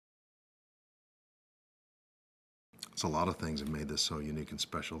It's a lot of things that made this so unique and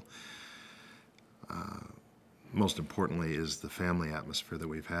special. Most importantly is the family atmosphere that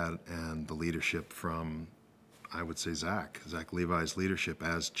we've had and the leadership from, I would say, Zach Levi's leadership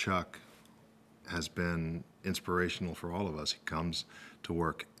as Chuck has been inspirational for all of us. He comes to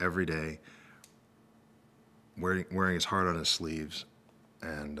work every day wearing his heart on his sleeves,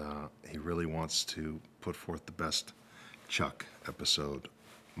 and he really wants to put forth the best Chuck episode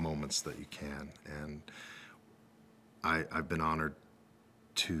moments that you can. And I've been honored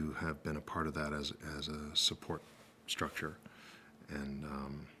to have been a part of that as a support structure, and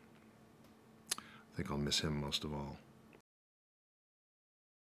I think I'll miss him most of all.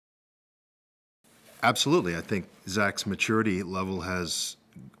 Absolutely. I think Zach's maturity level has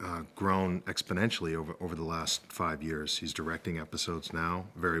grown exponentially over the last 5 years. He's directing episodes now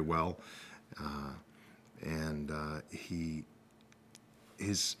very well, and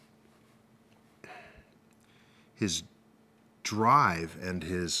his drive and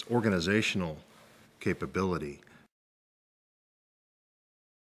his organizational capability.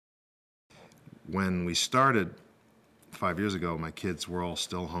 When we started 5 years ago, my kids were all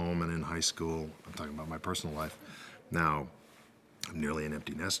still home and in high school. I'm talking about my personal life. Now, I'm nearly an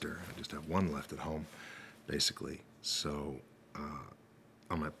empty nester. I just have one left at home, basically. So,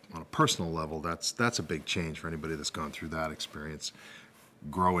 on a personal level, that's a big change for anybody that's gone through that experience,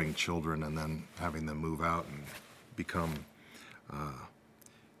 growing children and then having them move out and become,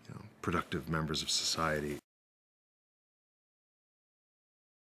 productive members of society.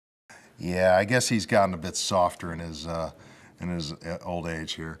 Yeah, I guess he's gotten a bit softer in his old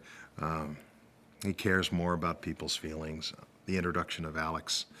age here. He cares more about people's feelings. The introduction of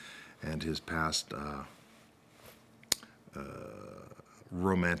Alex and his past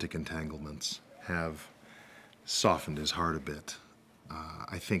romantic entanglements have softened his heart a bit.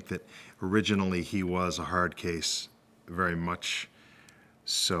 I think that originally he was a hard case, very much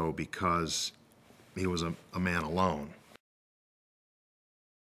so because he was a man alone.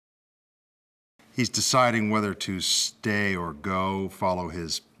 He's deciding whether to stay or go, follow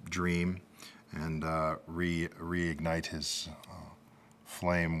his dream, and reignite his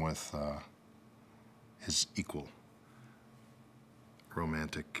flame with his equal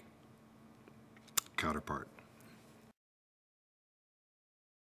romantic counterpart.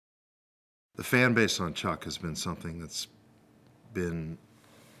 The fan base on Chuck has been something that's been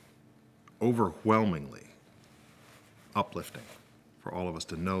overwhelmingly uplifting for all of us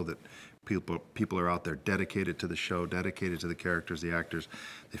to know that people are out there dedicated to the show, dedicated to the characters, the actors.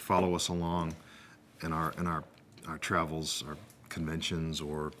 They follow us along in our travels, our conventions,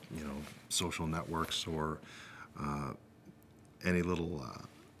 or social networks, or any little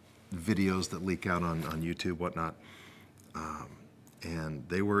videos that leak out on YouTube, whatnot. And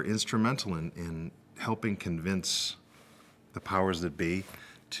they were instrumental in helping convince the powers that be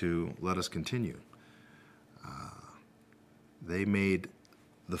to let us continue. They made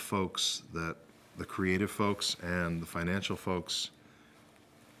the folks, the creative folks and the financial folks,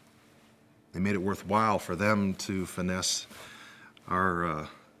 they made it worthwhile for them to finesse our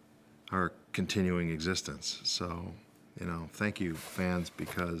continuing existence. So, thank you, fans,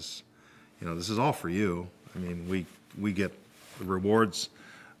 because this is all for you. I mean, we get the rewards,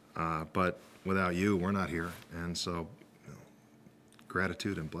 but without you, we're not here. And so,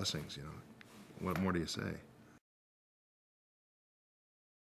 gratitude and blessings. What more do you say?